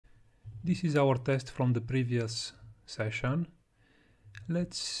This is our test from the previous session.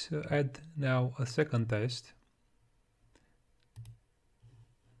 Let's add now a second test.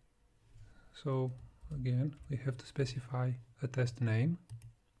 So again, we have to specify a test name.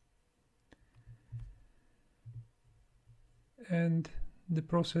 And the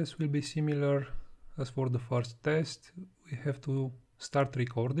process will be similar as for the first test. We have to start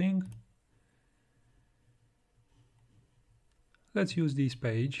recording. Let's use this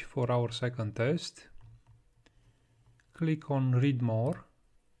page for our second test. Click on Read More.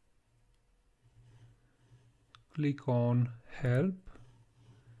 Click on Help.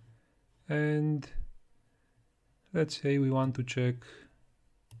 And let's say we want to check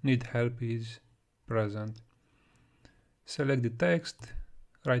Need Help is present. Select the text,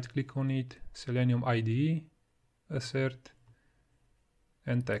 right-click on it, Selenium IDE, Assert,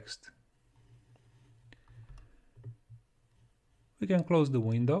 and Text. We can close the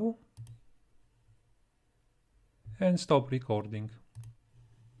window and stop recording.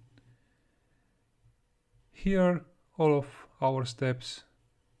 Here all of our steps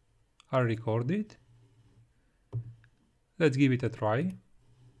are recorded. Let's give it a try.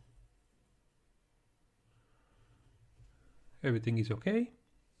 Everything is okay.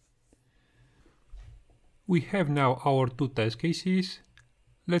 We have now our two test cases.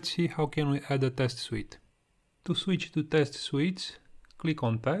 Let's see how can we add a test suite. To switch to test suites, click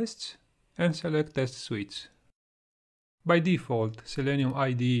on Tests and select Test Suites. By default, Selenium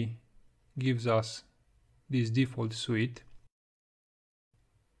IDE gives us this default suite.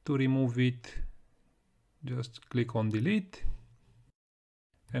 To remove it, just click on Delete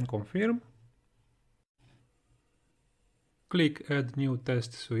and confirm. Click Add New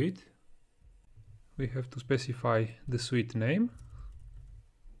Test Suite. We have to specify the suite name.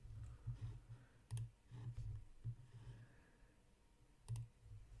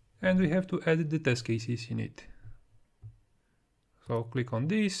 And we have to add the test cases in it. So click on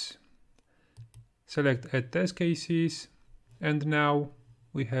this, select Add Test Cases, and now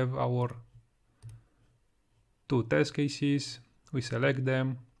we have our two test cases. We select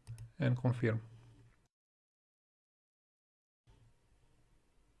them and confirm.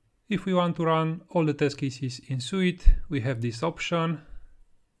 If we want to run all the test cases in suite, we have this option.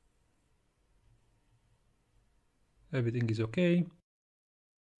 Everything is okay.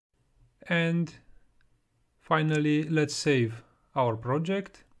 And finally, let's save our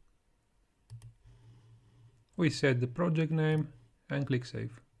project. We set the project name and click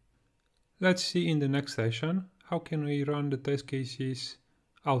Save. Let's see in the next session how can we run the test cases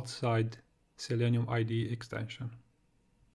outside Selenium IDE extension.